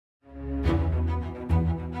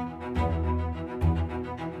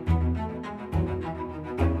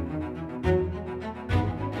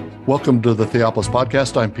Welcome to the Theopolis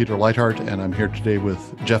Podcast. I'm Peter Leithart, and I'm here today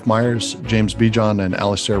with Jeff Myers, James Bejon, and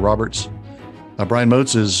Alistair Roberts. Brian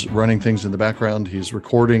Motes is running things in the background. He's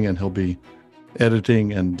recording, and he'll be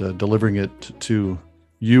editing and delivering it to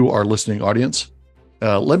you, our listening audience.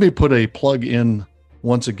 Let me put a plug in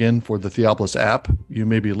once again for the Theopolis app. You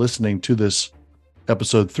may be listening to this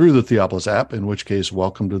episode through the Theopolis app, in which case,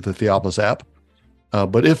 welcome to the Theopolis app.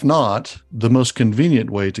 But if not, the most convenient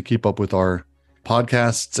way to keep up with our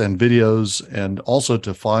podcasts and videos, and also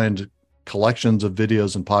to find collections of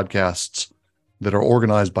videos and podcasts that are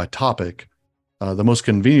organized by topic, the most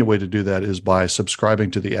convenient way to do that is by subscribing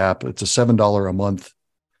to the app. It's a $7 a month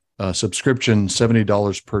subscription,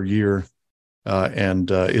 $70 per year, and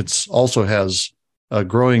it's also has a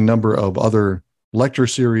growing number of other lecture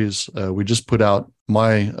series. We just put out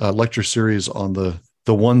my lecture series on the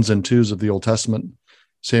ones and twos of the Old Testament,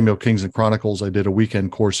 Samuel, Kings, and Chronicles. I did a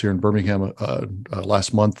weekend course here in Birmingham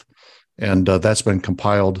last month, and that's been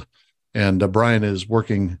compiled. And Brian is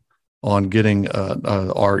working on getting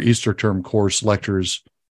our Easter term course lectures,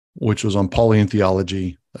 which was on Pauline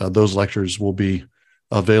theology. Those lectures will be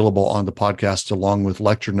available on the podcast, along with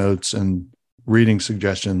lecture notes and reading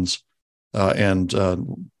suggestions, and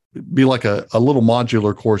be like a little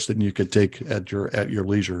modular course that you could take at your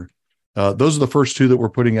leisure. Those are the first two that we're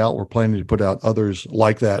putting out. We're planning to put out others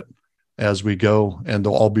like that as we go, and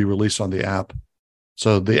they'll all be released on the app.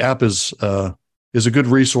 So the app is a good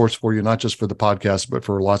resource for you, not just for the podcast, but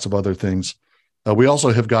for lots of other things. We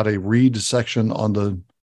also have got a read section on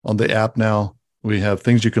the app now. We have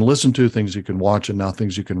things you can listen to, things you can watch, and now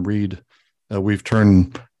things you can read. We've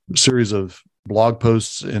turned a series of blog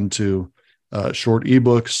posts into short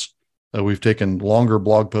ebooks. We've taken longer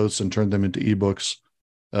blog posts and turned them into ebooks.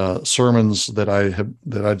 Sermons that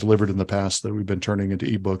I delivered in the past that we've been turning into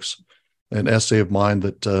ebooks. An essay of mine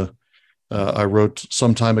that I wrote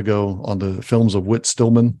some time ago on the films of Whit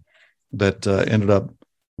Stillman that ended up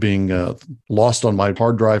being lost on my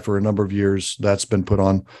hard drive for a number of years. That's been put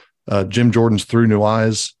on. Jim Jordan's Through New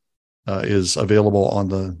Eyes is available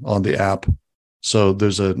on the app. So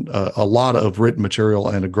there's a lot of written material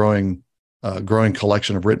and a growing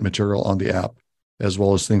collection of written material on the app, as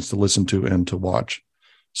well as things to listen to and to watch.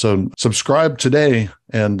 So subscribe today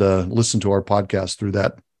and listen to our podcast through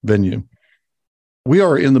that venue. We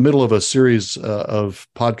are in the middle of a series of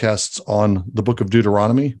podcasts on the book of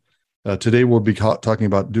Deuteronomy. Today we'll be talking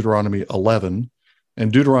about Deuteronomy 11.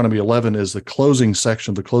 And Deuteronomy 11 is the closing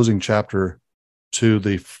section, the closing chapter to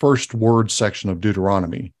the first word section of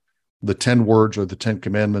Deuteronomy. The 10 words or the 10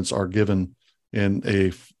 commandments are given in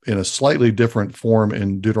a slightly different form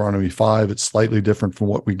in Deuteronomy 5. It's slightly different from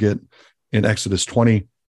what we get in Exodus 20.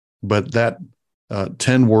 But that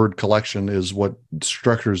 10-word collection is what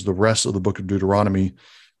structures the rest of the book of Deuteronomy,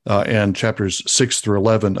 and chapters 6 through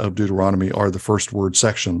 11 of Deuteronomy are the first word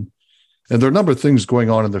section. And there are a number of things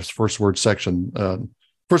going on in this first word section.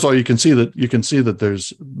 First of all, you can see that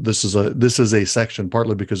this is a section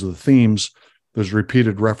partly because of the themes. There's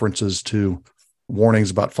repeated references to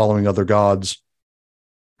warnings about following other gods.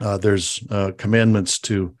 There's commandments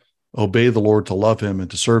to obey the Lord, to love him, and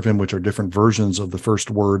to serve him, which are different versions of the first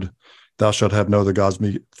word. Thou shalt have no other gods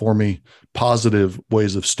before me. Positive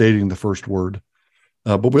ways of stating the first word.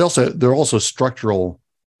 But there are also structural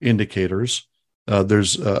indicators.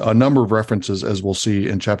 There's a number of references, as we'll see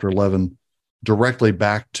in chapter 11, directly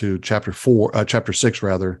back to chapter 6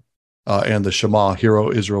 rather, and the Shema, Hear,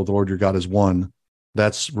 O Israel, the Lord your God is one.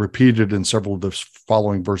 That's repeated in several of the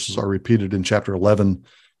following verses are repeated in chapter 11.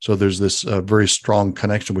 So there's this very strong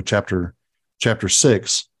connection with chapter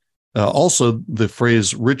 6. Also, the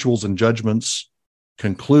phrase rituals and judgments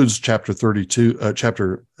concludes chapter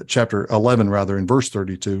 11 rather, in verse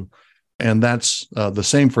 32. And that's the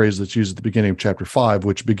same phrase that's used at the beginning of chapter 5,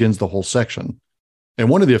 which begins the whole section. And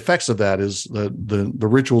one of the effects of that is the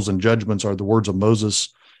rituals and judgments are the words of Moses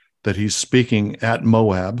that he's speaking at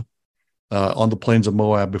Moab, on the plains of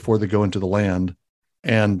Moab before they go into the land.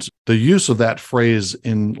 And the use of that phrase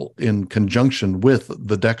in conjunction with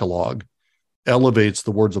the Decalogue elevates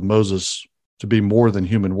the words of Moses to be more than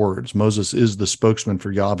human words. Moses is the spokesman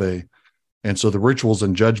for Yahweh. And so the rituals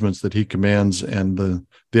and judgments that he commands and the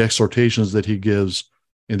exhortations that he gives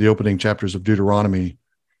in the opening chapters of Deuteronomy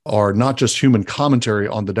are not just human commentary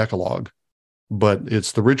on the Decalogue, but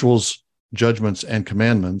it's the rituals, judgments, and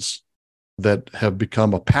commandments that have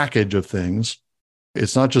become a package of things.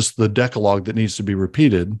 It's not just the Decalogue that needs to be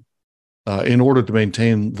repeated. In order to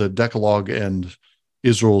maintain the Decalogue and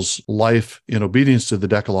Israel's life in obedience to the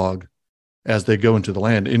Decalogue as they go into the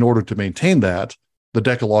land, in order to maintain that, the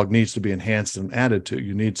Decalogue needs to be enhanced and added to.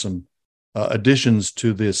 You need some additions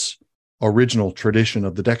to this original tradition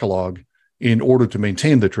of the Decalogue in order to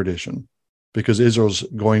maintain the tradition, because Israel's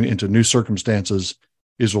going into new circumstances.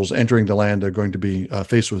 Israel's entering the land. They're going to be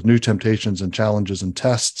faced with new temptations and challenges and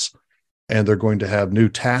tests, and they're going to have new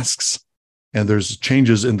tasks, and there's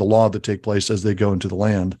changes in the law that take place as they go into the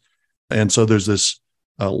land. And so there's this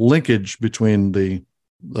linkage between the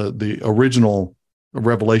original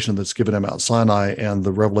revelation that's given at Mount Sinai and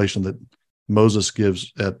the revelation that Moses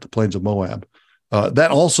gives at the plains of Moab.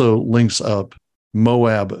 That also links up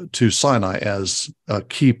Moab to Sinai as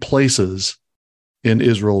key places in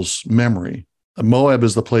Israel's memory. Moab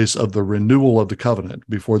is the place of the renewal of the covenant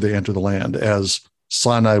before they enter the land, as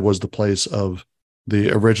Sinai was the place of the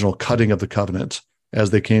original cutting of the covenant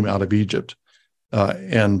as they came out of Egypt.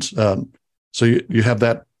 So you have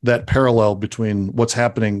that parallel between what's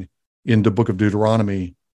happening in the book of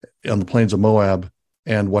Deuteronomy on the plains of Moab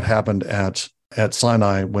and what happened at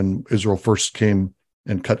Sinai when Israel first came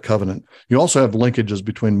and cut covenant. You also have linkages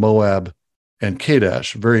between Moab and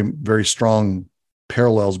Kadesh, very, very strong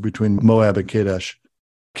parallels between Moab and Kadesh.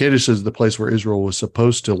 Kadesh is the place where Israel was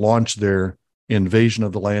supposed to launch their invasion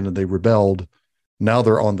of the land, and they rebelled. Now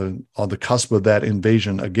they're on the cusp of that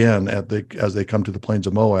invasion again as they come to the plains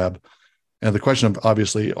of Moab. And the question of,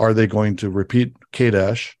 obviously, are they going to repeat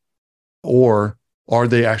Kadesh, or are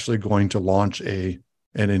they actually going to launch an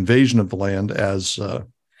invasion of the land as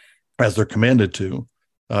they're commanded to?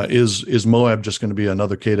 Is Moab just going to be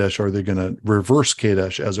another Kadesh, or are they going to reverse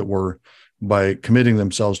Kadesh, as it were, by committing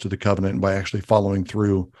themselves to the covenant and by actually following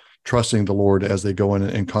through, trusting the Lord as they go in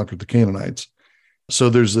and conquer the Canaanites? So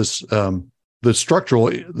there's this the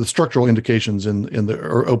structural indications in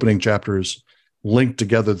the opening chapters link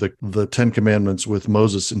together the Ten Commandments with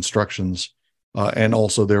Moses' instructions, and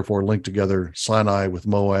also therefore link together Sinai with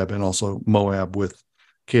Moab and also Moab with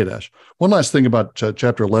Kadesh. One last thing about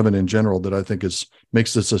chapter 11 in general that I think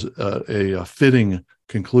makes this a fitting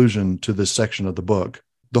conclusion to this section of the book.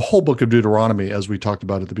 The whole book of Deuteronomy, as we talked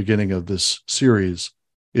about at the beginning of this series,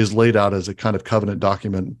 is laid out as a kind of covenant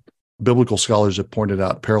document. Biblical scholars have pointed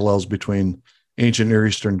out parallels between ancient Near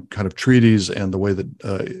Eastern kind of treaties and the way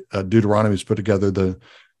that Deuteronomy is put together.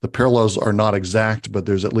 The parallels are not exact, but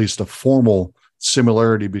there's at least a formal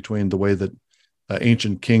similarity between the way that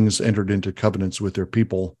ancient kings entered into covenants with their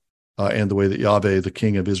people and the way that Yahweh, the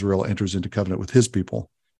King of Israel, enters into covenant with his people.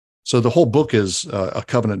 So the whole book is a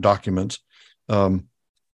covenant document.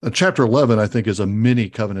 Chapter 11, I think, is a mini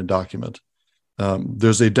covenant document.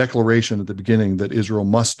 There's a declaration at the beginning that Israel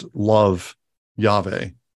must love Yahweh.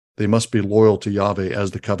 They must be loyal to Yahweh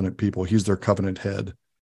as the covenant people. He's their covenant head.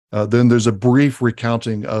 Then there's a brief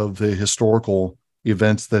recounting of the historical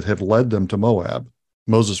events that have led them to Moab.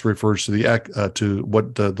 Moses refers to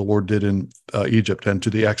what the Lord did in Egypt, and to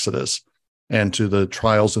the Exodus, and to the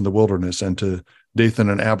trials in the wilderness, and to Dathan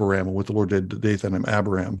and Abiram, and what the Lord did to Dathan and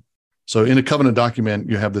Abiram. So in a covenant document,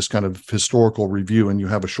 you have this kind of historical review, and you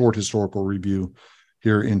have a short historical review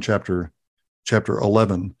here in chapter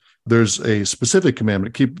 11. There's a specific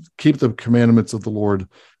commandment: keep the commandments of the Lord,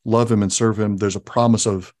 love him and serve him. There's a promise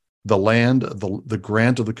of the land, the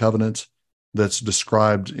grant of the covenant that's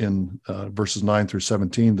described in verses 9 through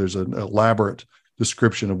 17. There's an elaborate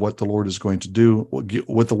description of what the Lord is going to do,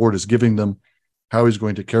 what the Lord is giving them, how he's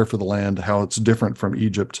going to care for the land, how it's different from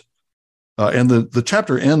Egypt. And the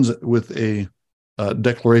chapter ends with a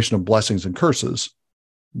declaration of blessings and curses.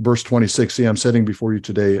 Verse 26, see, I'm setting before you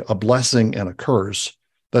today a blessing and a curse.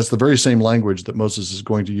 That's the very same language that Moses is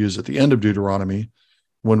going to use at the end of Deuteronomy,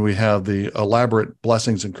 when we have the elaborate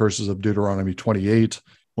blessings and curses of Deuteronomy 28,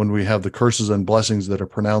 when we have the curses and blessings that are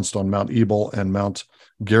pronounced on Mount Ebal and Mount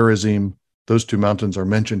Gerizim. Those two mountains are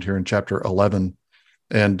mentioned here in chapter 11.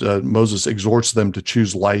 And Moses exhorts them to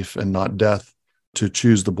choose life and not death, to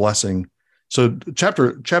choose the blessing. So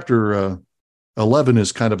chapter 11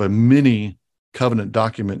 is kind of a mini covenant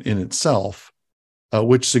document in itself,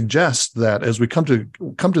 which suggests that as we come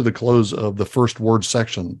to the close of the first word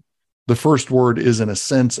section, the first word is, in a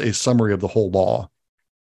sense, a summary of the whole law.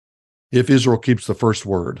 If Israel keeps the first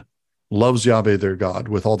word, loves Yahweh their God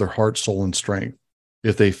with all their heart, soul, and strength,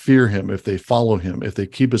 if they fear him, if they follow him, if they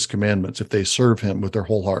keep his commandments, if they serve him with their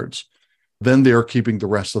whole hearts, then they are keeping the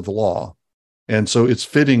rest of the law. And so it's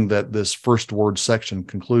fitting that this first word section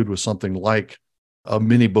conclude with something like a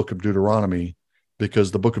mini book of Deuteronomy,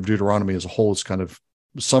 because the book of Deuteronomy as a whole is kind of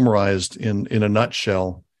summarized in a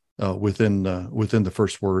nutshell within the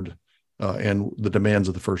first word and the demands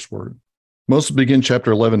of the first word. Most begin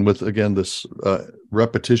chapter 11 with, again, this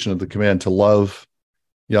repetition of the command to love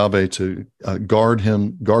Yahweh, to guard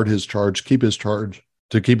him, guard his charge, keep his charge,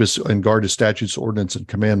 to keep his and guard his statutes, ordinance, and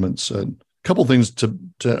commandments. A couple things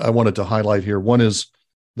I wanted to highlight here. One is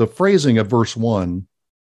the phrasing of verse 1,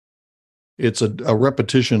 it's a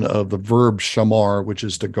repetition of the verb shamar, which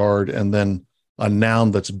is to guard, and then a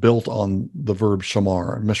noun that's built on the verb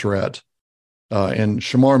shamar, misheret. And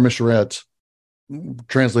shamar misheret,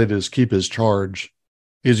 translated as keep his charge,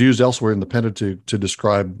 is used elsewhere in the Pentateuch to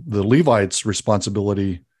describe the Levites'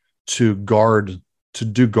 responsibility to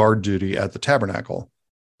do guard duty at the tabernacle.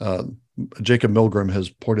 Jacob Milgram has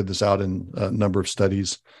pointed this out in a number of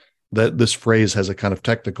studies, that this phrase has a kind of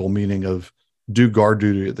technical meaning of do guard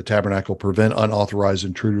duty at the tabernacle, prevent unauthorized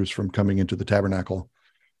intruders from coming into the tabernacle.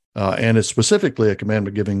 And it's specifically a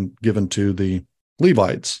commandment given to the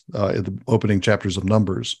Levites in the opening chapters of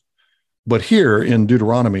Numbers. But here in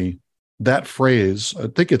Deuteronomy, that phrase, I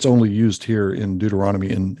think it's only used here in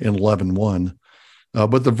Deuteronomy in 11:1.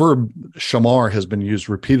 But the verb shamar has been used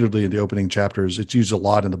repeatedly in the opening chapters. It's used a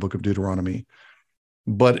lot in the book of Deuteronomy.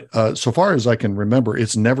 But so far as I can remember,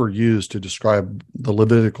 it's never used to describe the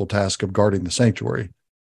Levitical task of guarding the sanctuary.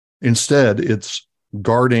 Instead, it's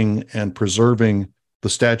guarding and preserving the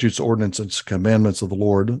statutes, ordinances, commandments of the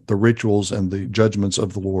Lord, the rituals and the judgments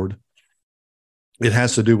of the Lord. It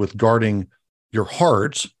has to do with guarding your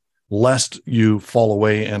heart, lest you fall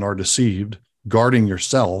away and are deceived, guarding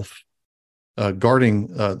yourself, guarding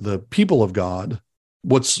the people of God.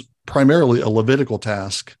 What's primarily a Levitical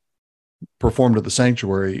task performed at the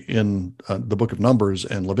sanctuary in the book of Numbers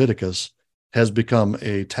and Leviticus has become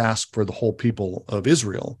a task for the whole people of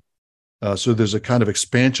Israel. So there's a kind of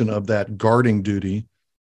expansion of that guarding duty.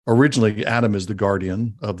 Originally, Adam is the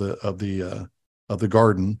guardian of the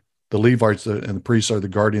garden. The Levites and the priests are the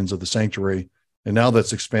guardians of the sanctuary. And now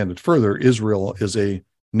that's expanded further. Israel is a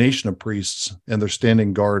nation of priests, and they're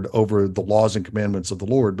standing guard over the laws and commandments of the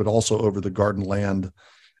Lord, but also over the garden land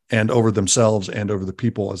and over themselves and over the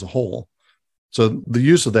people as a whole. So the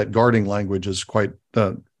use of that guarding language is quite,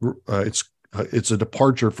 it's a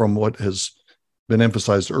departure from what has been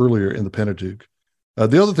emphasized earlier in the Pentateuch.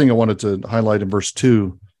 The other thing I wanted to highlight in verse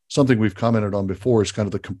 2, something we've commented on before, is kind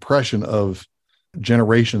of the compression of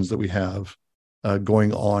generations that we have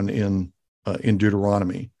going on in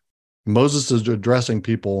Deuteronomy. Moses is addressing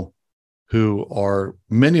people who are,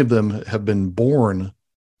 many of them have been born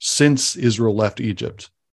since Israel left Egypt.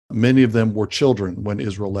 Many of them were children when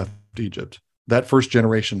Israel left Egypt. That first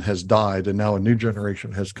generation has died, and now a new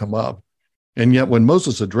generation has come up. And yet when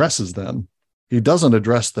Moses addresses them, he doesn't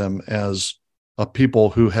address them as a people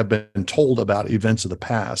who have been told about events of the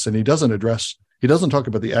past. And he doesn't talk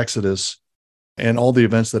about the Exodus and all the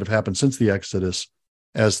events that have happened since the Exodus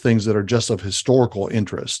as things that are just of historical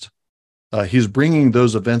interest. He's bringing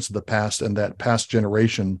those events of the past and that past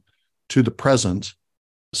generation to the present,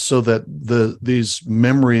 so that these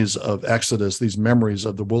memories of Exodus, these memories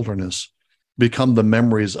of the wilderness, become the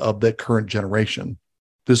memories of that current generation.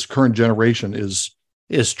 This current generation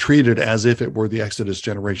is treated as if it were the Exodus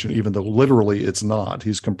generation, even though literally it's not.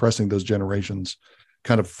 He's compressing those generations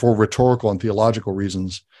kind of for rhetorical and theological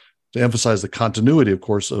reasons, to emphasize the continuity, of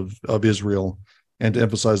course, of Israel, and to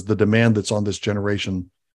emphasize the demand that's on this generation.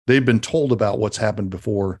 They've been told about what's happened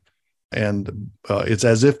before, and it's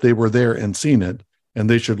as if they were there and seen it, and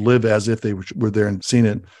they should live as if they were there and seen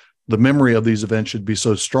it. The memory of these events should be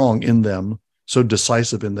so strong in them, so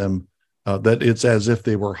decisive in them, that it's as if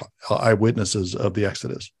they were eyewitnesses of the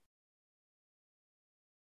Exodus.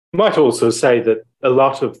 You might also say that a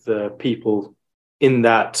lot of the people in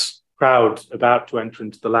that crowd about to enter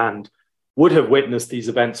into the land would have witnessed these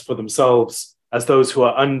events for themselves as those who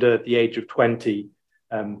are under the age of 20,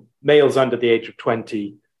 males under the age of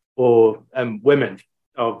 20, or women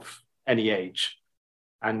of any age.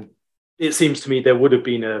 And it seems to me there would have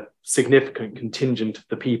been a significant contingent of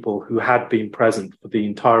the people who had been present for the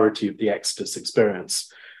entirety of the Exodus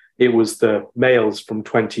experience. It was the males from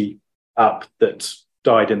 20 up that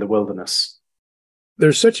died in the wilderness.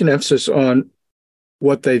 There's such an emphasis on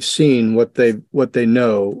what they've seen, what they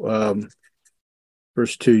know.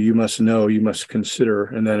 Verse 2, you must know, you must consider.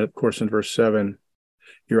 And then, of course, in verse 7,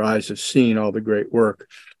 your eyes have seen all the great work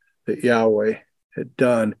that Yahweh had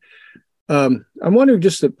done. I'm wondering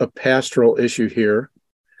just a pastoral issue here,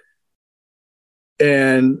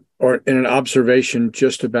 or an observation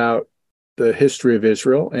just about the history of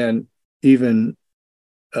Israel, and even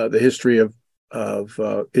the history of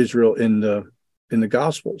Israel in the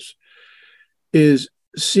Gospels, is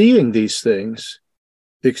seeing these things,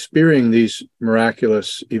 experiencing these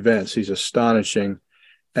miraculous events, these astonishing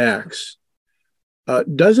acts,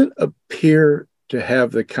 doesn't appear to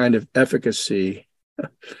have the kind of efficacy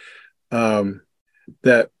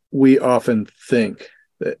that we often think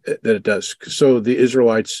that it does. So the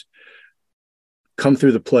Israelites come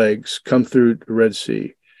through the plagues, come through the Red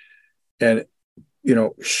Sea, and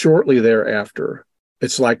shortly thereafter,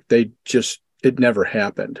 it's like it never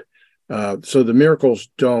happened. So the miracles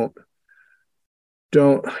they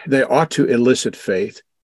ought to elicit faith,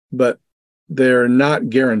 but they're not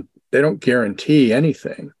they don't guarantee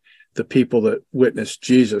anything. The people that witnessed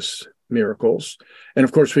Jesus' miracles. And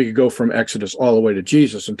of course, we could go from Exodus all the way to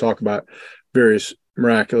Jesus and talk about various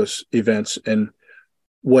miraculous events and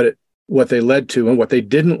what they led to and what they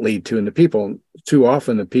didn't lead to in the people. Too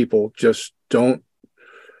often the people just don't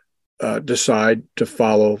decide to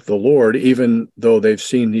follow the Lord, even though they've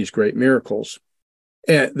seen these great miracles.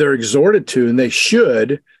 And they're exhorted to, and they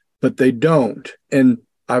should, but they don't. And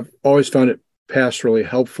I've always found it pastorally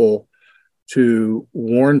helpful to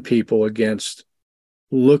warn people against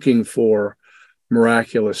looking for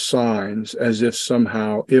miraculous signs, as if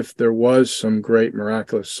somehow, if there was some great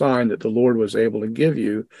miraculous sign that the Lord was able to give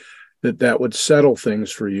you, that would settle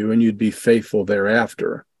things for you and you'd be faithful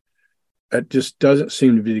thereafter. That just doesn't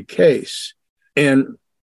seem to be the case. And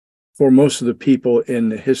for most of the people in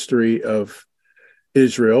the history of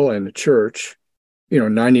Israel and the church,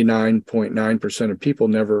 99.9% of people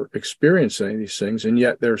never experience any of these things, and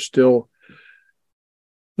yet they're still,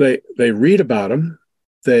 they read about them,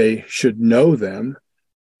 they should know them,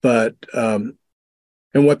 but and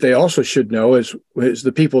what they also should know is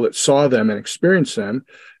the people that saw them and experienced them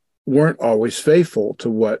weren't always faithful to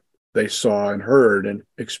what they saw and heard and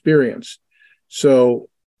experienced. So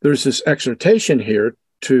there's this exhortation here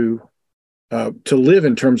to live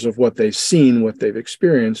in terms of what they've seen, what they've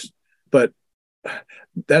experienced, but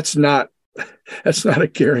that's not a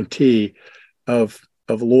guarantee of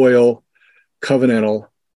loyal, covenantal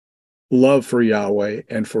love for Yahweh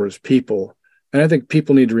and for his people. And I think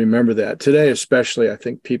people need to remember that today, especially. I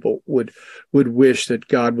think people would wish that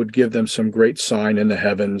God would give them some great sign in the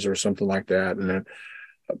heavens or something like that. And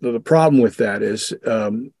the problem with that is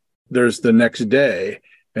there's the next day,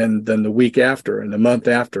 and then the week after, and the month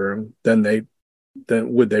after. And then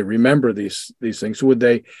would they remember these things? Would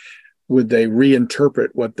they reinterpret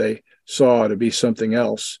what they saw to be something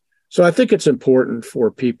else? So I think it's important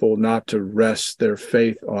for people not to rest their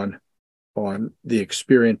faith on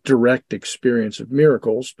the direct experience of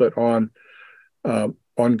miracles, but on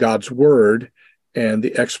God's word and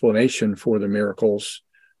the explanation for the miracles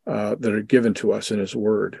that are given to us in his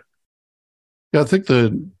word. Yeah, I think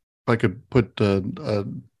if I could put a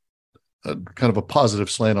kind of a positive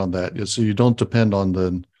slant on that, so you don't depend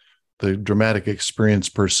on the dramatic experience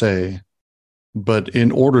per se, but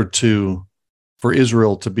in order for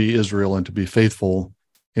Israel to be Israel and to be faithful,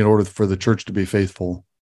 in order for the church to be faithful,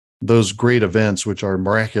 those great events, which are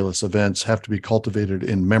miraculous events, have to be cultivated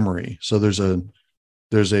in memory. So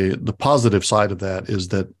the positive side of that is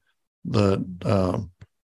that the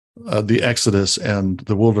Exodus and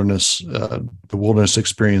the wilderness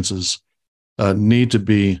experiences need to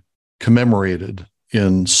be commemorated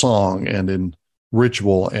in song and in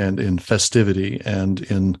ritual and in festivity and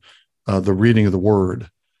in the reading of the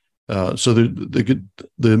word. So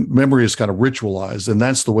the memory is kind of ritualized, and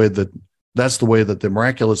that's the way that the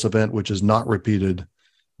miraculous event, which is not repeated,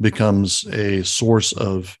 becomes a source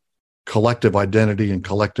of collective identity and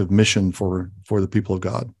collective mission for the people of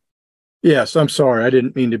God. Yes, I'm sorry. I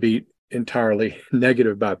didn't mean to be entirely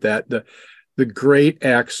negative about that. The great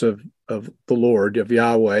acts of the Lord, of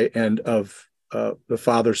Yahweh, and of the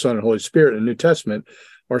Father, Son, and Holy Spirit in the New Testament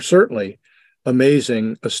are certainly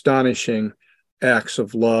amazing, astonishing acts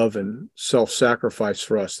of love and self-sacrifice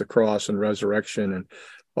for us, the cross and resurrection and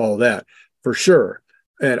all that, for sure.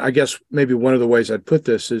 And I guess maybe one of the ways I'd put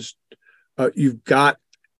this is you've got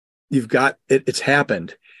it. It's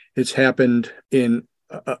happened. It's happened in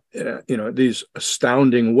these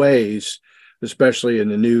astounding ways, especially in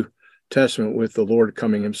the New Testament, with the Lord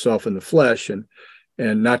coming himself in the flesh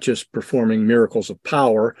and not just performing miracles of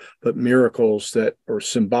power, but miracles that are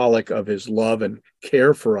symbolic of his love and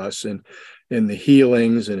care for us, and in the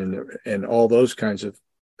healings and all those kinds of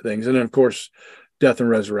things. And then, of course, death and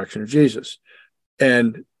resurrection of Jesus.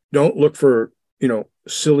 And don't look for,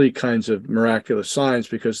 silly kinds of miraculous signs,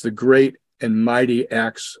 because the great and mighty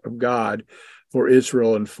acts of God for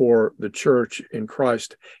Israel and for the church in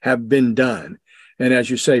Christ have been done. And as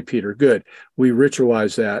you say, Peter, good. We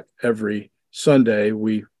ritualize that every Sunday.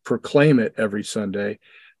 We proclaim it every Sunday,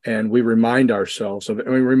 and we remind ourselves of it,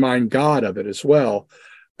 and we remind God of it as well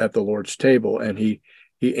at the Lord's table. And he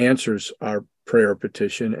answers our prayer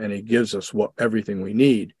petition, and he gives us everything we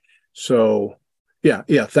need. So yeah.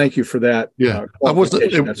 Thank you for that. Yeah,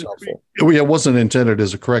 that's helpful. It wasn't intended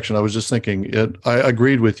as a correction. I was just thinking I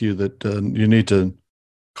agreed with you that you need to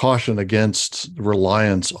caution against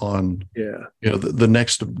reliance on the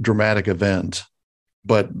next dramatic event.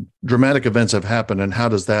 but dramatic events have happened, and how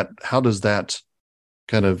does that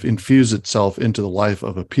kind of infuse itself into the life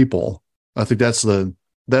of a people? I think that's the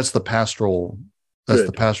pastoral. That's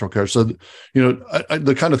the pastoral care. So,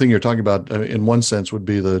 the kind of thing you're talking about, in one sense, would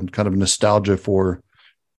be the kind of nostalgia for,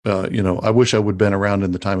 I wish I would have been around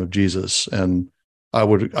in the time of Jesus, and I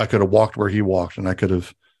could have walked where he walked, and I could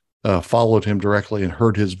have followed him directly and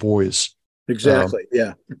heard his voice. Exactly.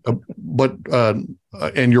 Yeah. But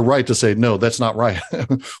and you're right to say, no, that's not right.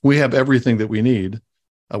 We have everything that we need.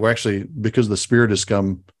 We're actually, because the Spirit has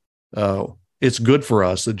come, it's good for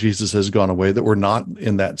us that Jesus has gone away, that we're not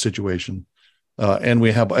in that situation. And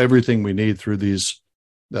we have everything we need through these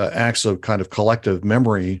acts of kind of collective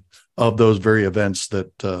memory of those very events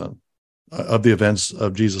of the events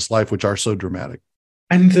of Jesus' life, which are so dramatic.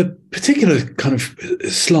 And the particular kind of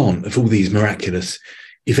slant of all these miraculous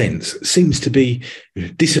events seems to be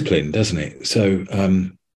discipline, doesn't it? So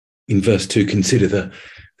in verse 2, consider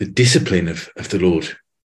the discipline of the Lord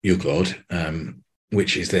your God,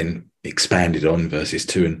 which is then expanded on verses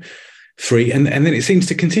 2 and 3. And then it seems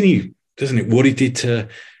to continue, doesn't it? What he did to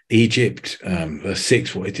Egypt, verse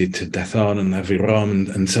 6, what he did to Dathan and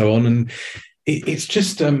Aviram and so on. And it's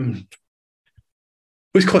just,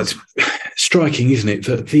 it's quite striking, isn't it,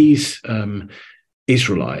 that these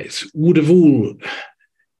Israelites would have all,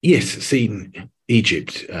 yes, seen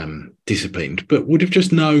Egypt disciplined, but would have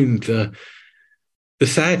just known the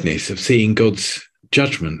sadness of seeing God's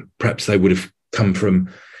judgment. Perhaps they would have come from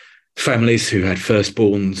families who had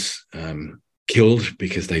firstborns killed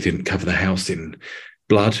because they didn't cover the house in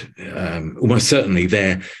blood. Almost certainly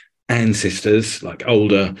their ancestors, like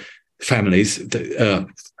older families,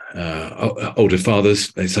 older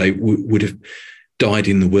fathers, they say, would have died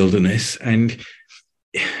in the wilderness. And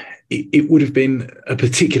it would have been a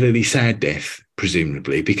particularly sad death,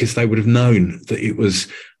 presumably, because they would have known that it was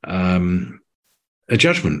a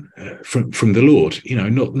judgment from the Lord.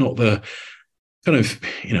 Not the kind of,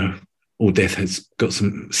 all death has got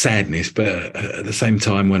some sadness, but at the same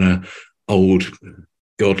time, when an old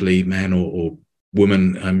godly man or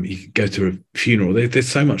woman, you go to a funeral, there's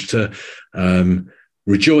so much to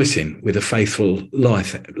rejoice in with a faithful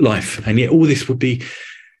life, and yet all this would be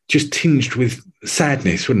just tinged with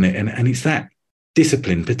sadness, wouldn't it? And it's that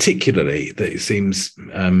discipline, particularly, that it seems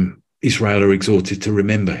Israel are exhorted to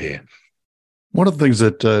remember here. One of the things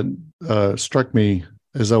that struck me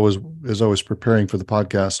as I was preparing for the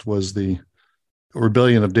podcast was the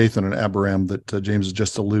rebellion of Dathan and Abiram that James has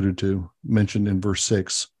just alluded to, mentioned in verse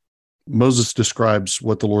 6. Moses describes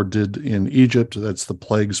what the Lord did in Egypt. That's the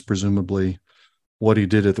plagues, presumably, what he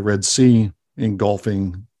did at the Red Sea,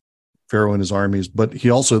 engulfing Pharaoh and his armies. But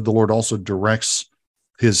the Lord also directs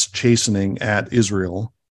his chastening at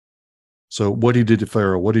Israel. So what he did to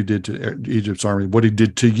Pharaoh, what he did to Egypt's army, what he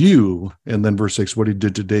did to you, and then verse 6, what he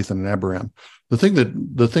did to Dathan and Abiram. The thing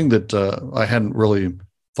that I hadn't really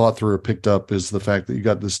thought through or picked up is the fact that you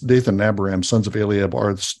got this Dathan and Abiram, sons of Eliab,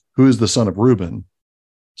 who is the son of Reuben.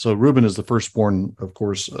 So Reuben is the firstborn, of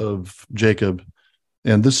course, of Jacob,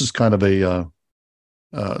 and this is kind of a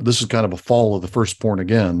fall of the firstborn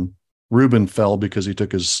again. Reuben fell because he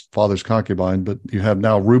took his father's concubine, but you have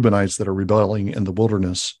now Reubenites that are rebelling in the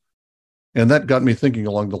wilderness. And that got me thinking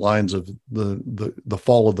along the lines of the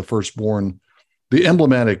fall of the firstborn. The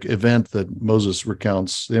emblematic event that Moses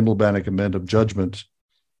recounts, the emblematic event of judgment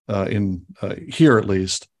here at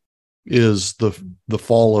least, is the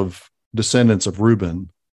fall of descendants of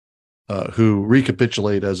Reuben, who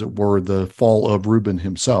recapitulate, as it were, the fall of Reuben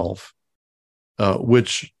himself,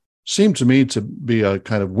 which seemed to me to be a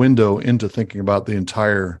kind of window into thinking about the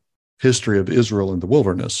entire history of Israel in the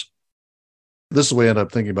wilderness. This is the way I ended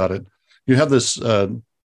up thinking about it. You have this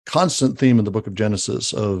constant theme in the book of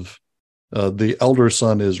Genesis of the elder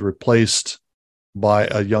son is replaced by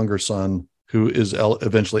a younger son who is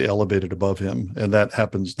eventually elevated above him. And that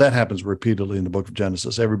happens repeatedly in the book of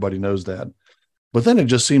Genesis. Everybody knows that. But then it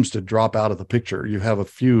just seems to drop out of the picture. You have a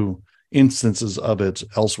few instances of it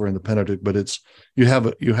elsewhere in the Pentateuch, but you have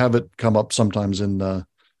it come up sometimes in the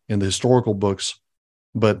historical books,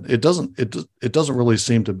 but it doesn't really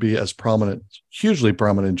seem to be as prominent, hugely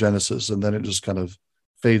prominent in Genesis, and then it just kind of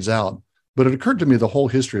fades out. But it occurred to me the whole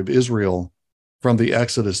history of Israel from the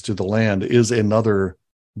Exodus to the land is another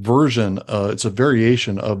version, it's a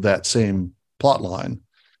variation of that same plot line,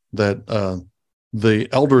 that the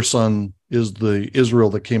elder son is the Israel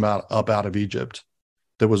that came up out of Egypt,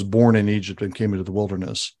 that was born in Egypt and came into the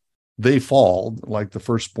wilderness. They fall, like the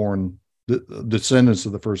firstborn, the descendants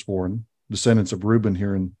of the firstborn, descendants of Reuben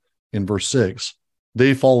here in verse 6,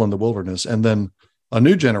 they fall in the wilderness. And then a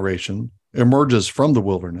new generation emerges from the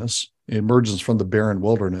wilderness, emerges from the barren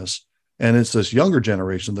wilderness, And it's this younger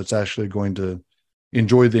generation that's actually going to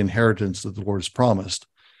enjoy the inheritance that the Lord has promised.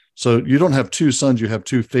 So you don't have two sons, you have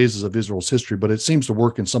two phases of Israel's history, but it seems to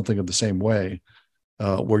work in something of the same way,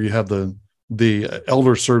 where you have the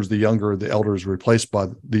elder serves the younger, the elder is replaced by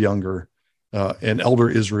the younger, and elder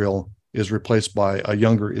Israel is replaced by a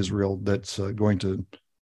younger Israel that's going to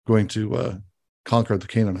conquer the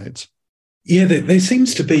Canaanites. Yeah, there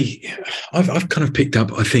seems to be, I've kind of picked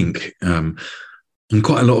up, I think, and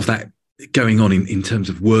quite a lot of that going on in terms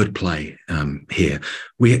of wordplay here.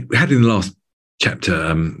 We had in the last chapter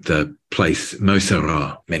the place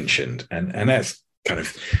Mosera mentioned, and that's kind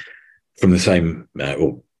of from the same,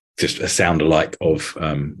 or just a sound alike of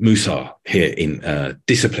Musa here in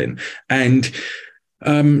discipline. And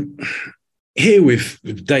here with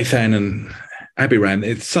Dathan and Abiram,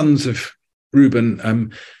 it's sons of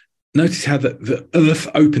Reuben. Notice how the earth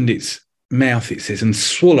opened its mouth, it says, and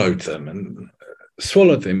swallowed them. And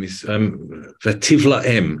swallowed them is Vativla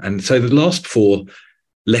M. And so the last four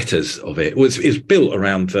letters of it is built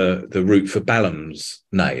around the root for Balaam's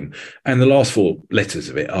name. And the last four letters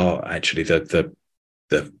of it are actually the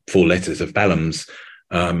four letters of Balaam's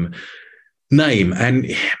name.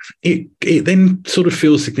 And it then sort of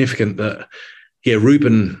feels significant that,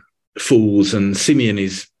 Reuben falls and Simeon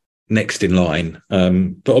is next in line.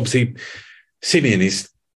 But obviously Simeon is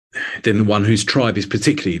then the one whose tribe is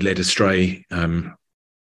particularly led astray in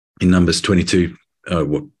Numbers 22,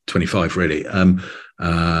 25 really,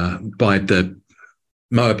 by the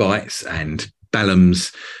Moabites and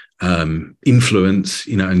Balaam's influence,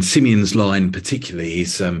 and Simeon's line particularly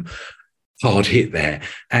is hard hit there.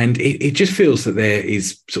 And it just feels that there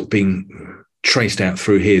is sort of being traced out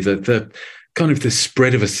through here that the kind of the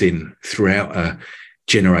spread of a sin throughout a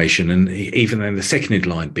generation, and even then the seconded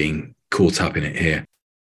line being caught up in it here.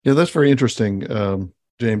 Yeah, that's very interesting,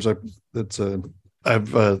 James. I've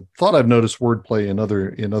thought I've noticed wordplay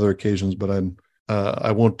in other occasions, but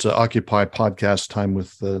I won't occupy podcast time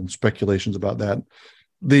with speculations about that.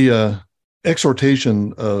 The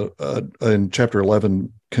exhortation in chapter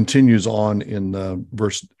 11 continues on in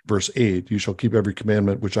verse 8. You shall keep every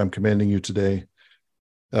commandment which I'm commanding you today.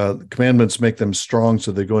 Commandments make them strong,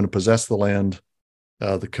 so they go in to possess the land.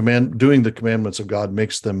 Doing the commandments of God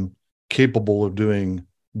makes them capable of doing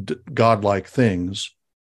godlike things.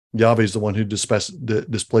 Yahweh is the one who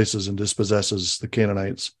displaces and dispossesses the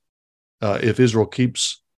Canaanites. If Israel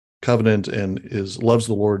keeps covenant and loves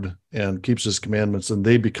the Lord and keeps his commandments, then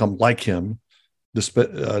they become like him,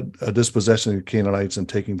 dispossessing the Canaanites and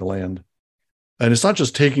taking the land. And it's not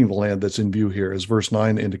just taking the land that's in view here, as verse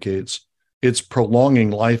 9 indicates. It's prolonging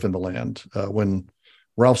life in the land. When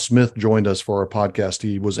Ralph Smith joined us for our podcast,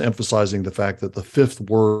 he was emphasizing the fact that the fifth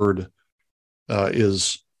word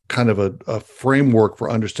is kind of a framework for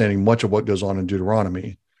understanding much of what goes on in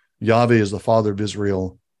Deuteronomy. Yahweh is the father of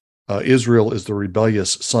Israel. Israel is the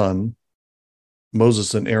rebellious son.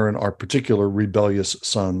 Moses and Aaron are particular rebellious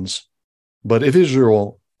sons. But if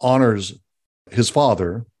Israel honors his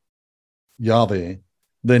father, Yahweh,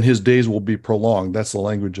 then his days will be prolonged. That's the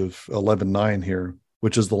language of 11:9 here,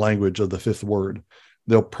 which is the language of the fifth word.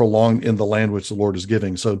 They'll prolong in the land which the Lord is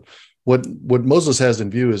giving. So what Moses has in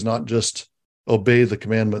view is not just obey the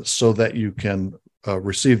commandments so that you can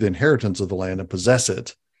receive the inheritance of the land and possess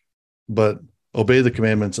it, but obey the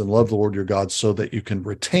commandments and love the Lord your God so that you can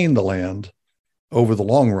retain the land over the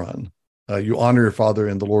long run. You honor your father,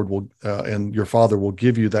 and the Lord will, and your father will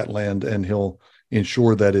give you that land, and he'll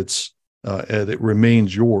ensure that it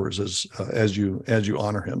remains yours as you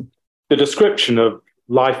honor him. The description of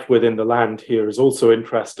life within the land here is also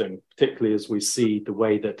interesting, particularly as we see the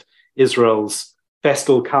way that Israel's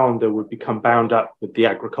festal calendar would become bound up with the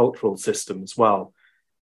agricultural system as well.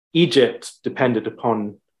 Egypt depended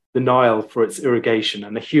upon the Nile for its irrigation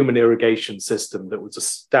and the human irrigation system that was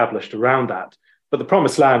established around that. But the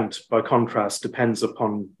Promised Land, by contrast, depends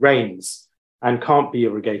upon rains and can't be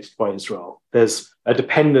irrigated by Israel. There's a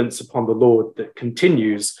dependence upon the Lord that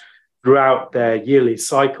continues throughout their yearly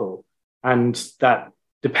cycle. And that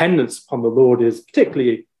dependence upon the Lord is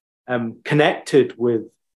particularly connected with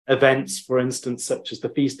events, for instance, such as the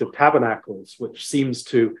Feast of Tabernacles, which seems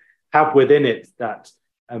to have within it that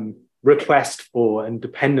request for and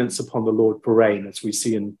dependence upon the Lord for rain, as we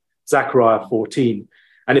see in Zechariah 14.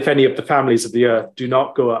 And if any of the families of the earth do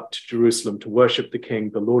not go up to Jerusalem to worship the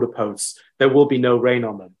King, the Lord of hosts, there will be no rain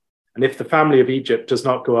on them. And if the family of Egypt does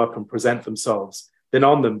not go up and present themselves, then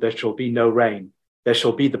on them there shall be no rain. There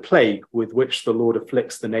shall be the plague with which the Lord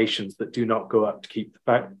afflicts the nations that do not go up to keep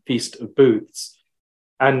the Feast of Booths.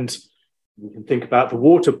 And we can think about the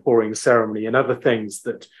water pouring ceremony and other things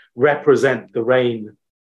that represent the rain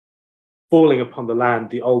falling upon the land,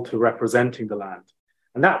 the altar representing the land.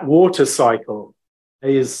 And that water cycle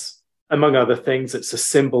is, among other things, it's a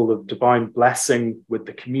symbol of divine blessing with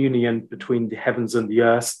the communion between the heavens and the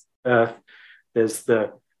earth. There's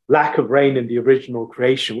the lack of rain in the original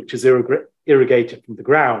creation, which is irrigated from the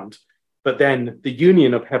ground. But then the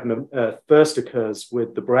union of heaven and earth first occurs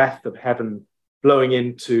with the breath of heaven blowing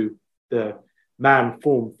into the man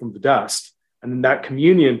formed from the dust. And then that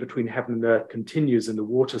communion between heaven and earth continues in the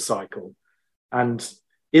water cycle. And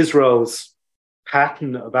Israel's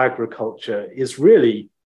pattern of agriculture is really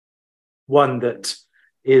one that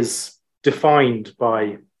is defined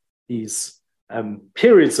by these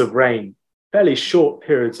periods of rain, fairly short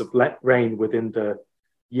periods of rain within the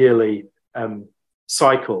yearly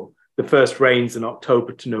cycle. The first rains in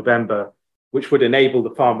October to November, which would enable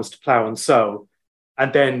the farmers to plow and sow,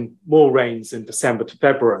 and then more rains in December to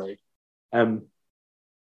February. And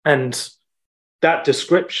that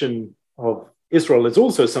description of Israel is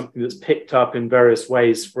also something that's picked up in various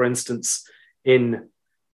ways. For instance, in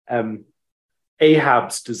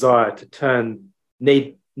Ahab's desire to turn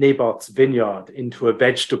Naboth's vineyard into a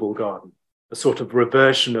vegetable garden, a sort of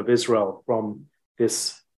reversion of Israel from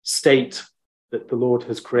this state that the Lord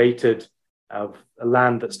has created of a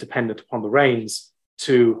land that's dependent upon the rains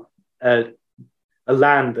to a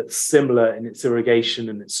land that's similar in its irrigation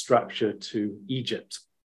and its structure to Egypt.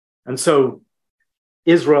 And so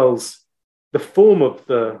the form of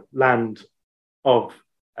the land of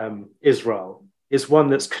Israel is one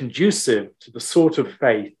that's conducive to the sort of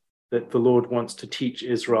faith that the Lord wants to teach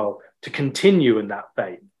Israel to continue in that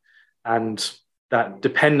faith. And that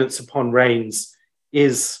dependence upon rains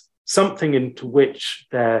is something into which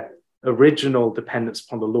their original dependence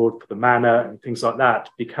upon the Lord for the manna and things like that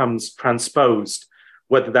becomes transposed,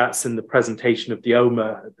 whether that's in the presentation of the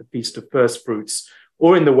Omer at the Feast of First Fruits,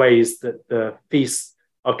 or in the ways that the feasts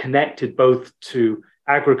are connected both to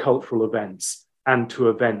agricultural events and to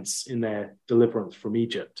events in their deliverance from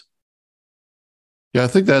Egypt. Yeah, I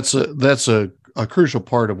think that's a crucial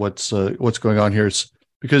part of what's going on here. It's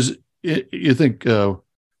because you think,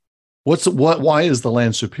 why is the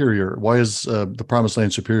land superior? Why is the promised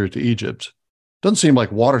land superior to Egypt? Doesn't seem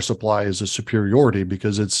like water supply is a superiority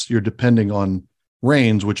because you're depending on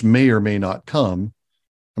rains, which may or may not come.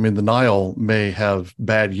 I mean, the Nile may have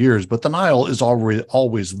bad years, but the Nile is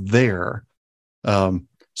always there.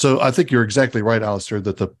 So I think you're exactly right, Alistair,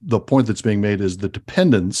 that the point that's being made is the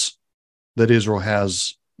dependence that Israel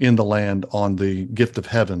has in the land on the gift of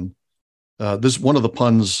heaven. This one of the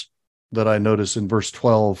puns that I notice in verse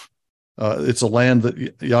 12. It's a land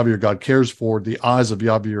that Yahweh your God cares for. The eyes of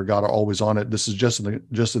Yahweh your God are always on it. This is just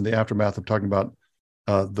in the aftermath of talking about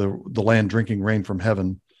the land drinking rain from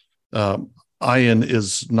heaven. Ayin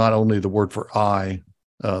is not only the word for eye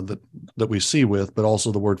that we see with, but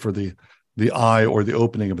also the word for the eye or the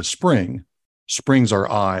opening of a spring. Springs are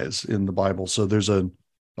eyes in the Bible. So there's a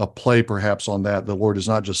play perhaps on that. The Lord is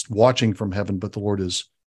not just watching from heaven, but the Lord is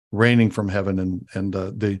raining from heaven, and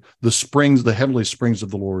the springs, the heavenly springs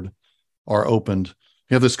of the Lord are opened.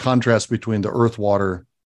 You have this contrast between the earth water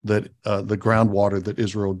that the groundwater that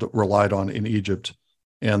Israel relied on in Egypt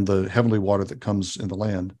and the heavenly water that comes in the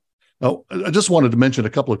land. Now, I just wanted to mention a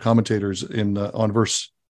couple of commentators on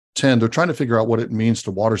verse 10. They're trying to figure out what it means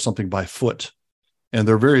to water something by foot. And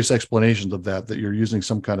there are various explanations of that you're using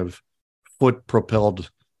some kind of foot-propelled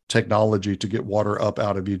technology to get water up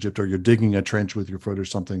out of Egypt, or you're digging a trench with your foot or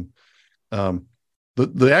something.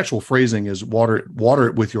 The actual phrasing is water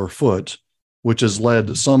it with your foot, which has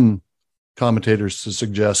led some commentators to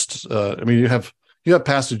suggest, you have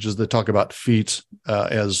passages that talk about feet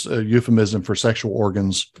as a euphemism for sexual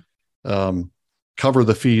organs. Cover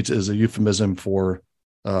the feet is a euphemism for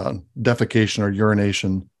defecation or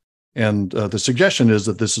urination. And the suggestion is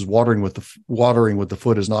that this is watering with the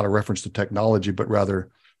foot is not a reference to technology, but rather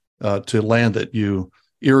to land that you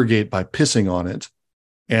irrigate by pissing on it.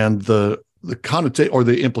 And the connotation or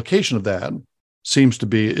the implication of that seems to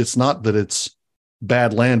be it's not that it's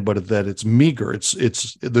bad land, but that it's meager.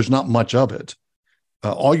 There's not much of it.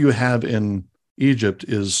 All you have in Egypt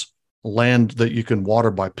is land that you can water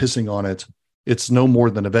by pissing on it. It's no more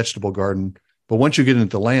than a vegetable garden. But once you get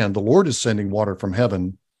into land, the Lord is sending water from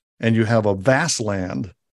heaven, and you have a vast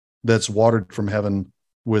land that's watered from heaven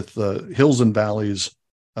with hills and valleys,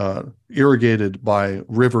 irrigated by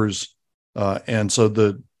rivers. And so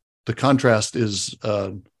the contrast is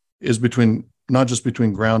between not just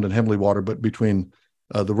between ground and heavenly water, but between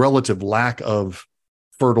the relative lack of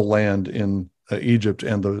fertile land in Egypt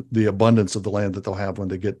and the abundance of the land that they'll have when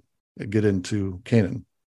they get into Canaan.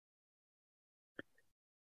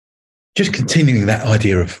 Just continuing that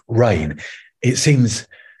idea of rain, it seems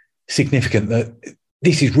significant that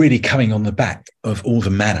this is really coming on the back of all the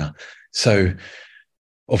manna. So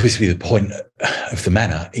obviously the point of the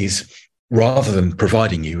manna is, rather than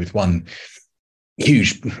providing you with one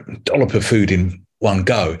huge dollop of food in one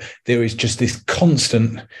go, there is just this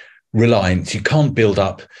constant reliance. You can't build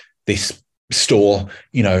up this store,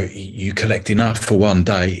 you collect enough for one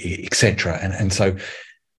day, etc. And so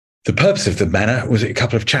the purpose of the manna was, a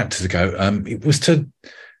couple of chapters ago, it was to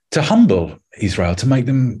humble Israel, to make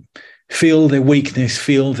them feel their weakness,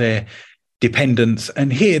 feel their dependence.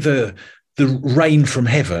 And here the rain from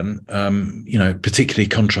heaven, particularly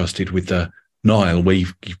contrasted with the Nile, where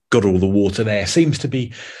you've got all the water there, seems to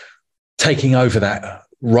be taking over that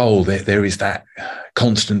role. There is that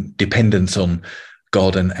constant dependence on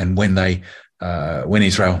God, and when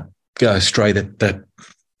Israel go astray, the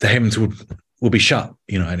heavens will be shut,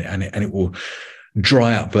 and it will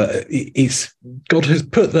dry up. But it's God has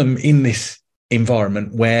put them in this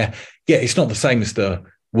environment where, it's not the same as the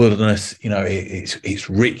wilderness. It's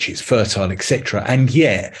rich, it's fertile, etc. And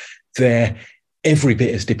yet they're every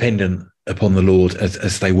bit as dependent upon the Lord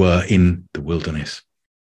as they were in the wilderness.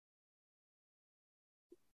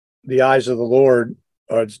 The eyes of the Lord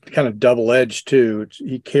are kind of double-edged too.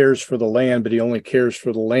 He cares for the land, but he only cares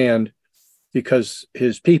for the land because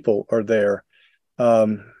his people are there.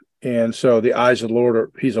 And so the eyes of the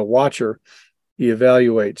Lord he's a watcher. He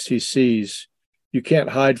evaluates, he sees. You can't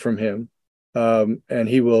hide from him. And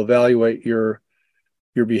he will evaluate your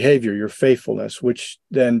behavior, your faithfulness, which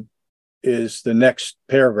then is the next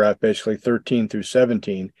paragraph, basically 13 through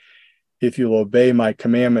 17. If you'll obey my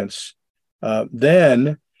commandments,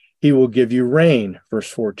 then he will give you rain,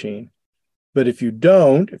 verse 14. But if you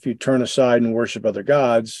don't, if you turn aside and worship other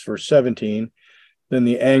gods, verse 17, then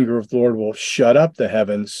the anger of the Lord will shut up the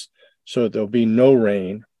heavens so that there'll be no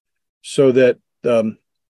rain. So that the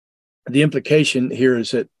implication here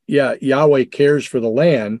is that, Yahweh cares for the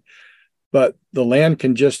land, but the land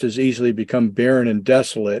can just as easily become barren and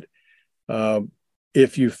desolate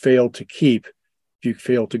if you fail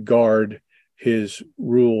to guard his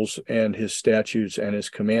rules and his statutes and his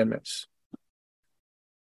commandments.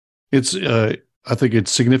 It's I think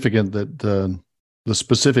it's significant that the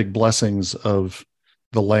specific blessings of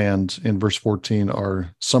the land in verse 14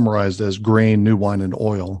 are summarized as grain, new wine, and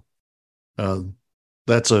oil.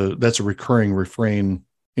 That's a recurring refrain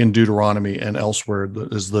in Deuteronomy and elsewhere,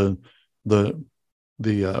 is the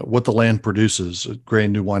what the land produces: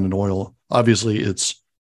 grain, new wine, and oil. Obviously, it's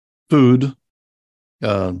food,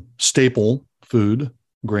 staple food,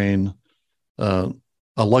 grain, a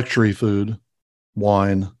luxury food,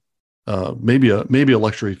 wine, maybe a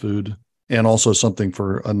luxury food, and also something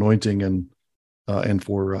for anointing and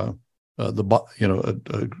for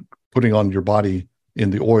putting on your body in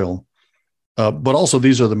the oil. But also,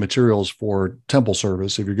 these are the materials for temple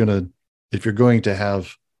service. If you're going to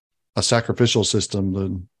have a sacrificial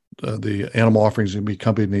system, the animal offerings can be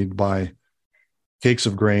accompanied by cakes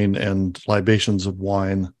of grain and libations of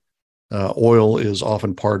wine. Oil is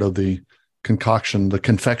often part of the concoction, the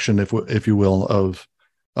confection, if you will, of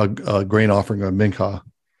a grain offering, a mincha.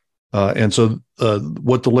 And so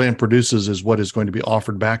what the land produces is what is going to be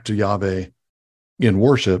offered back to Yahweh in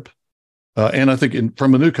worship. And I think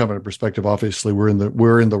from a New Covenant perspective, obviously we're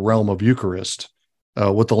in the realm of Eucharist.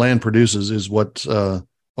 What the land produces is what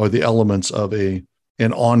are the elements of an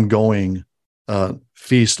ongoing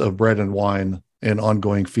feast of bread and wine, an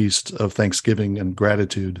ongoing feast of thanksgiving and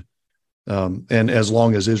gratitude. And as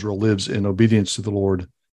long as Israel lives in obedience to the Lord,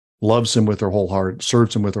 loves him with their whole heart,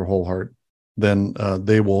 serves him with their whole heart, then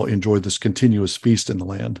they will enjoy this continuous feast in the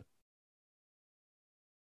land.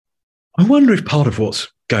 I wonder if part of what's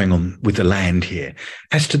going on with the land here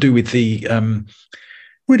has to do with the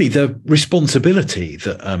really the responsibility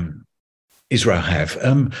that Israel have.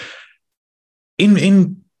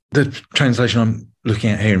 In the translation I'm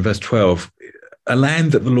looking at here in verse 12, a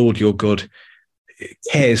land that the Lord your God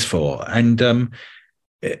cares for, and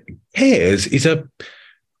cares is a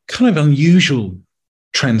kind of unusual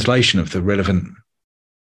translation of the relevant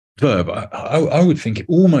verb. I would think it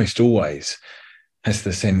almost always has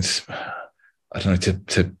the sense, I don't know,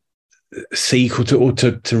 to seek or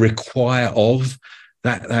to require of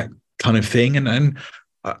that kind of thing. And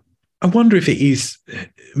I wonder if it is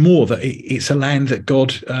more that it's a land that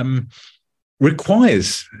God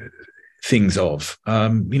requires things of.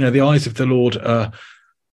 The eyes of the Lord are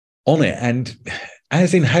on it, and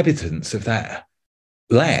as inhabitants of that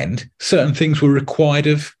land, certain things were required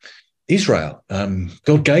of Israel.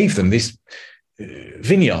 God gave them this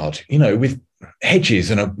vineyard, with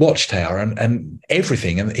hedges and a watchtower and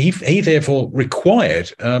everything, and he therefore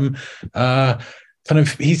required kind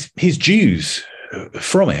of his dues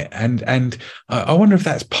from it. And I wonder if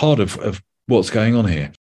that's part of what's going on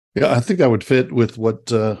here. Yeah, I think that would fit with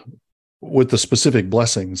what with the specific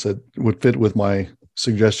blessings. That would fit with my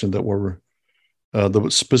suggestion that we're the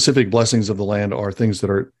specific blessings of the land are things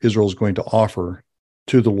that Israel's going to offer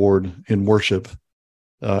to the Lord in worship,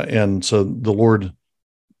 and so the Lord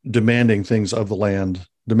demanding things of the land,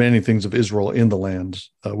 demanding things of Israel in the land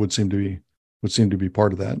would seem to be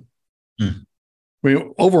part of that. Mm. I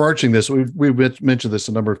mean, overarching this, we've mentioned this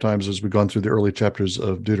a number of times as we've gone through the early chapters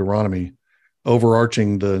of Deuteronomy.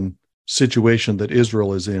 Overarching the situation that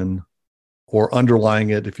Israel is in, or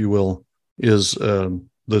underlying it, if you will, is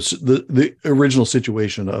the original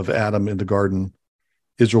situation of Adam in the garden.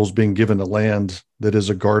 Israel's being given a land that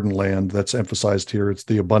is a garden land. That's emphasized here. It's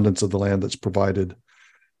the abundance of the land that's provided,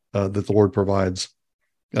 that the Lord provides,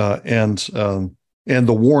 and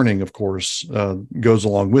the warning, of course, goes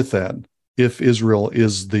along with that. If Israel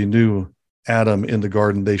is the new Adam in the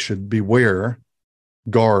garden, they should beware,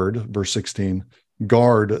 guard, verse 16,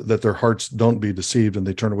 guard that their hearts don't be deceived and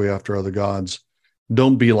they turn away after other gods.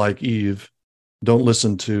 Don't be like Eve. Don't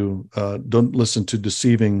listen to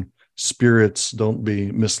deceiving spirits. Don't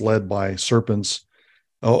be misled by serpents,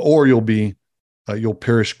 or you'll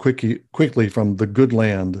perish quickly from the good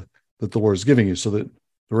land that the Lord is giving you. So that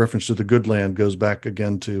the reference to the good land goes back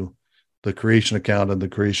again to the creation account and the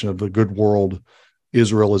creation of the good world.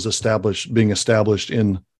 Israel is being established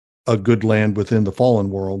in a good land within the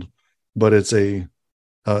fallen world, but it's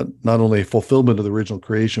not only a fulfillment of the original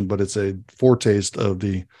creation, but it's a foretaste of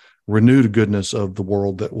the renewed goodness of the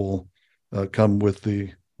world that will come with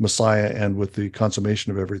the Messiah and with the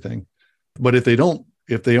consummation of everything. But if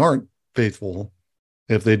they aren't faithful,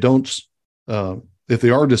 if they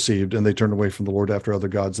are deceived and they turn away from the Lord after other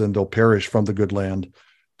gods, then they'll perish from the good land.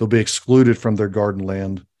 They'll be excluded from their garden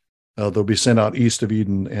land. They'll be sent out east of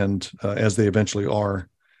Eden, and as they eventually are.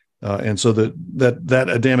 And so that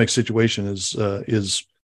Adamic situation is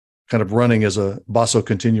kind of running as a basso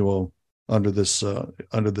continuo under this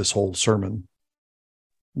whole sermon.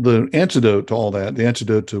 The antidote to all that, the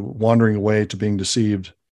antidote to wandering away, to being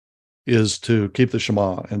deceived, is to keep the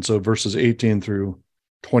Shema. And so verses 18 through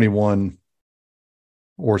 21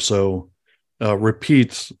 or so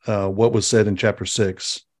repeats what was said in chapter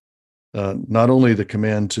 6. Not only the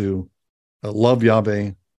command to love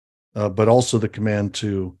Yahweh, but also the command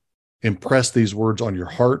to impress these words on your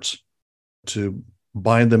heart, to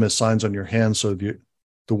bind them as signs on your hands, so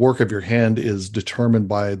the work of your hand is determined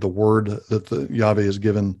by the word that the Yahweh has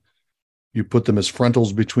given. You put them as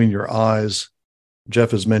frontals between your eyes.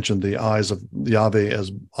 Jeff has mentioned the eyes of Yahweh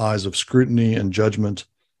as eyes of scrutiny and judgment,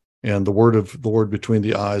 and the word of the Lord between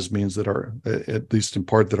the eyes means that at least in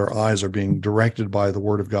part, that our eyes are being directed by the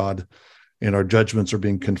word of God, and our judgments are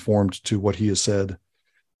being conformed to what he has said.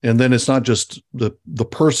 And then it's not just the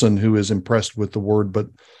person who is impressed with the word, but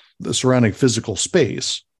the surrounding physical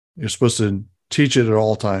space. You're supposed to teach it at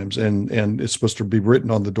all times, and it's supposed to be written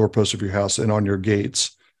on the doorposts of your house and on your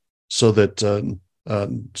gates, so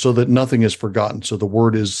that nothing is forgotten. So the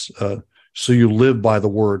word is so you live by the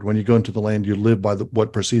word. When you go into the land, you live by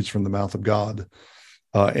what proceeds from the mouth of God,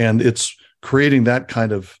 and it's creating that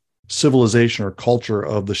kind of civilization or culture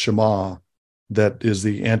of the Shema that is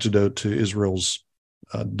the antidote to Israel's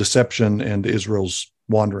deception and Israel's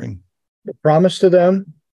wandering. The promise to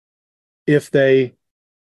them, if they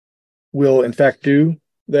will in fact do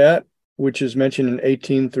that, which is mentioned in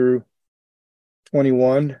 18 through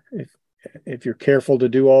 21, if you're careful to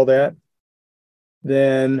do all that,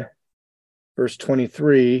 then verse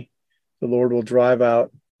 23, the Lord will drive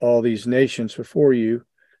out all these nations before you,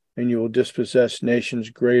 and you will dispossess nations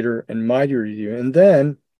greater and mightier than you. And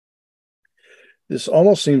then this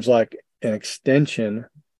almost seems like an extension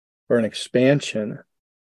or an expansion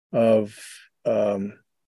of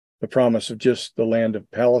the promise of just the land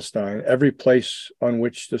of Palestine. Every place on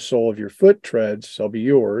which the sole of your foot treads shall be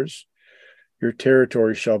yours. Your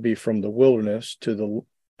territory shall be from the wilderness to the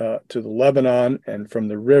Lebanon, and from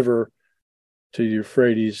the river to the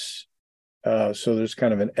Euphrates. So there's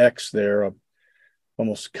kind of an X there,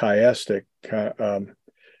 almost chiastic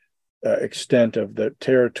extent of the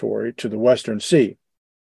territory to the Western Sea.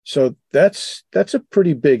 So that's a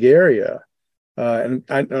pretty big area. And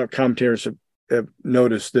I know commentators have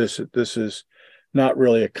noticed that this is not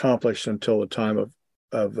really accomplished until the time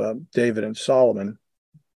of David and Solomon.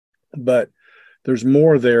 But there's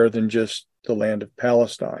more there than just the land of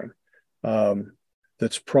Palestine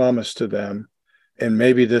that's promised to them. And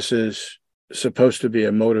maybe this is supposed to be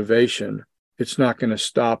a motivation. It's not going to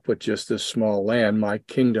stop with just this small land. My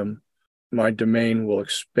kingdom, my domain will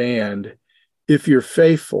expand. If you're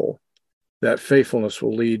faithful, that faithfulness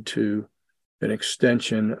will lead to an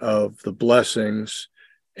extension of the blessings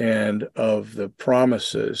and of the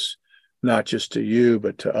promises, not just to you,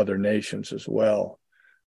 but to other nations as well.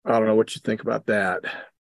 I don't know what you think about that.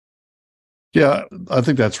 Yeah, I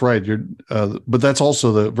think that's right. But that's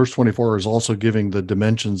also the verse 24 is also giving the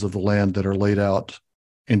dimensions of the land that are laid out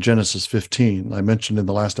in Genesis 15. I mentioned in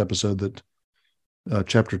the last episode that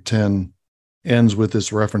chapter 10 ends with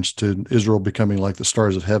this reference to Israel becoming like the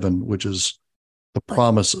stars of heaven, which is the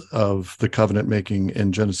promise of the covenant making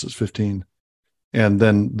in Genesis 15. And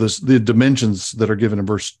then the dimensions that are given in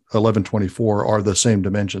verse 11:24 are the same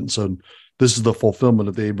dimensions. So this is the fulfillment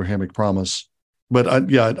of the Abrahamic promise. But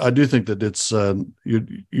I do think that it's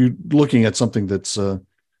you're looking at something that's an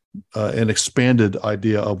expanded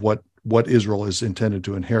idea of what Israel is intended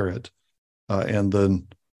to inherit, and then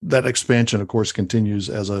that expansion, of course, continues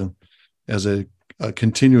as a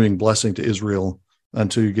continuing blessing to Israel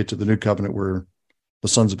until you get to the new covenant, where the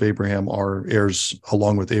sons of Abraham are heirs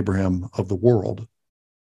along with Abraham of the world.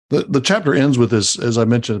 The chapter ends with this, as I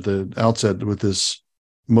mentioned at the outset, with this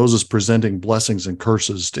Moses presenting blessings and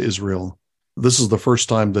curses to Israel. This is the first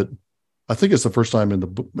time that I think it's the first time in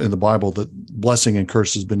the Bible that blessing and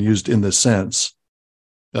curse has been used in this sense.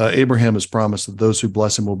 Abraham has promised that those who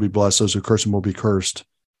bless him will be blessed, those who curse him will be cursed.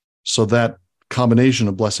 So that combination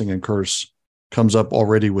of blessing and curse comes up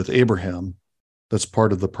already with Abraham. That's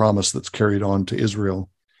part of the promise that's carried on to Israel.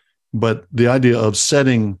 But the idea of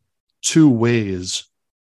setting two ways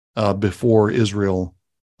before Israel,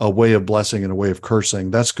 a way of blessing and a way of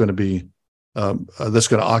cursing, that's going to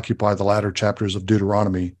occupy the latter chapters of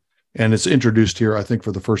Deuteronomy, and it's introduced here, I think,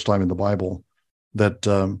 for the first time in the Bible. That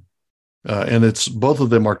and it's both of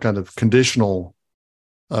them are kind of conditional.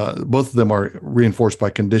 Both of them are reinforced by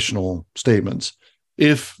conditional statements.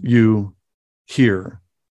 If you hear,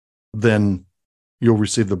 then you'll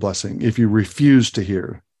receive the blessing. If you refuse to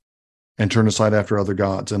hear and turn aside after other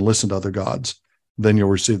gods and listen to other gods, then you'll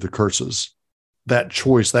receive the curses. That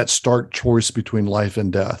choice, that stark choice between life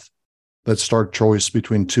and death, that stark choice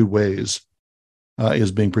between two ways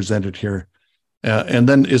is being presented here. And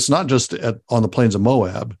then it's not just on the plains of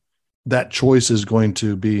Moab. That choice is going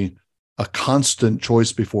to be a constant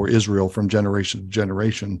choice before Israel from generation to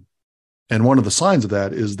generation. And one of the signs of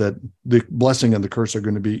that is that the blessing and the curse are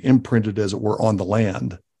going to be imprinted, as it were, on the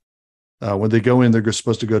land. When they go in, they're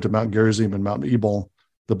supposed to go to Mount Gerizim and Mount Ebal.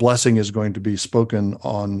 The blessing is going to be spoken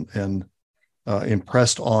on and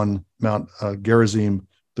impressed on Mount Gerizim,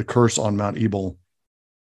 the curse on Mount Ebal.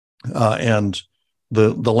 And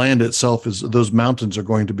the land itself those mountains are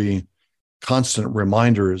going to be constant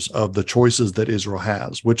reminders of the choices that Israel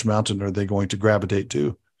has. Which mountain are they going to gravitate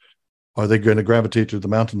to? Are they going to gravitate to the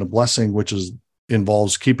mountain of blessing, which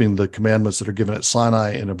involves keeping the commandments that are given at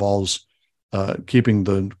Sinai and involves keeping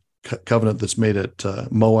the covenant that's made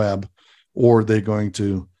at Moab? Or are they going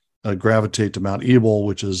to gravitate to Mount Ebal,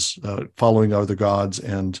 which is following other gods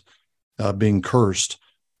and being cursed?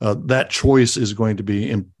 That choice is going to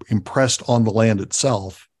be impressed on the land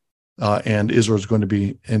itself, and Israel is going to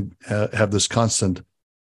be have this constant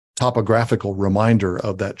topographical reminder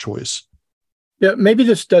of that choice. Yeah, maybe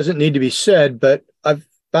this doesn't need to be said, but I've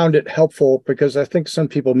found it helpful because I think some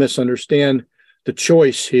people misunderstand the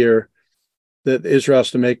choice here that Israel has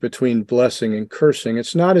to make between blessing and cursing.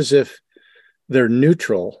 It's not as if they're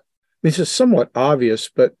neutral. I mean, this is somewhat obvious,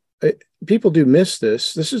 but people do miss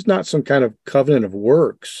this. This is not some kind of covenant of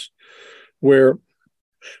works where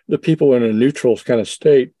the people are in a neutral kind of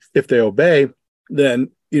state. If they obey, then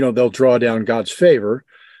they'll draw down God's favor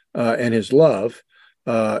and his love.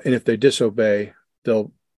 And if they disobey,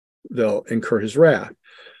 they'll incur his wrath.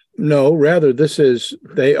 No, rather,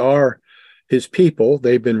 they are his people.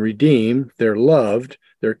 They've been redeemed. They're loved.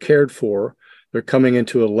 They're cared for. They're coming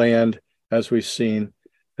into a land, as we've seen,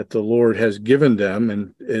 that the Lord has given them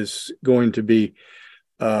and is going to be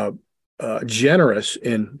generous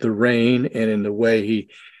in the rain and in the way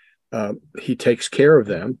he takes care of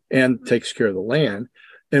them and takes care of the land.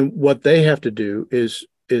 And what they have to do is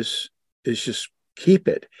just keep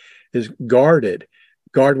it, is guard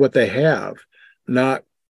what they have, not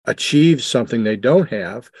achieve something they don't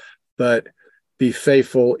have, but be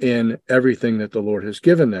faithful in everything that the Lord has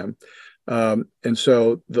given them. And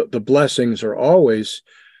so the blessings are always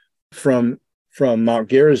from Mount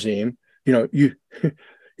Gerizim.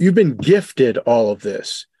 You've been gifted all of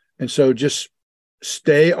this. And so just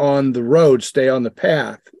stay on the road, stay on the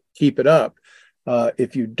path, keep it up.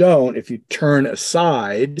 If you turn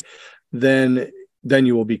aside, then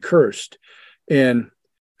you will be cursed. And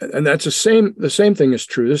that's the same thing is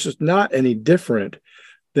true. This is not any different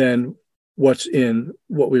than what's in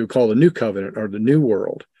what we would call the new covenant or the new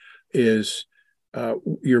world, is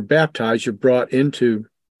you're baptized, you're brought into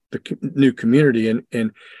the new community,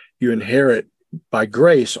 and you inherit by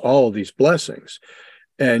grace all of these blessings.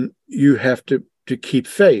 And you have to keep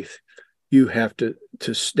faith. You have to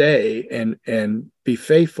stay and be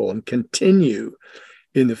faithful and continue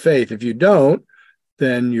in the faith. If you don't,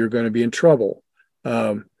 then you're going to be in trouble.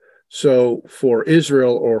 So for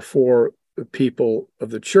Israel, or for the people of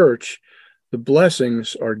the church, the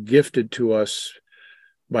blessings are gifted to us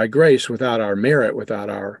by grace without our merit, without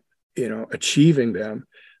our, achieving them.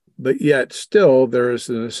 But yet still there is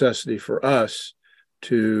the necessity for us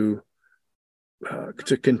to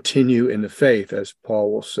continue in the faith, as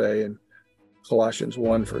Paul will say in Colossians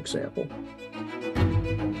 1, for example.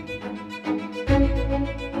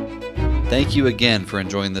 Thank you again for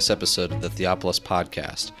enjoying this episode of the Theopolis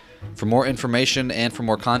Podcast. For more information and for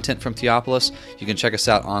more content from Theopolis, you can check us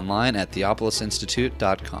out online at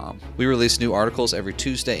theopolisinstitute.com. We release new articles every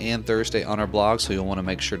Tuesday and Thursday on our blog, so you'll want to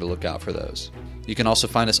make sure to look out for those. You can also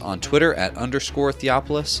find us on Twitter at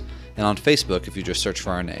 _Theopolis, and on Facebook if you just search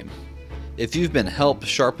for our name. If you've been helped,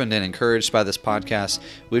 sharpened, and encouraged by this podcast,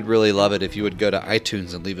 we'd really love it if you would go to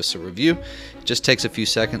iTunes and leave us a review. It just takes a few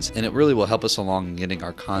seconds, and it really will help us along in getting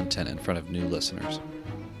our content in front of new listeners.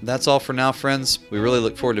 That's all for now, friends. We really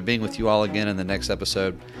look forward to being with you all again in the next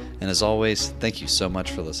episode. And as always, thank you so much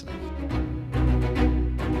for listening.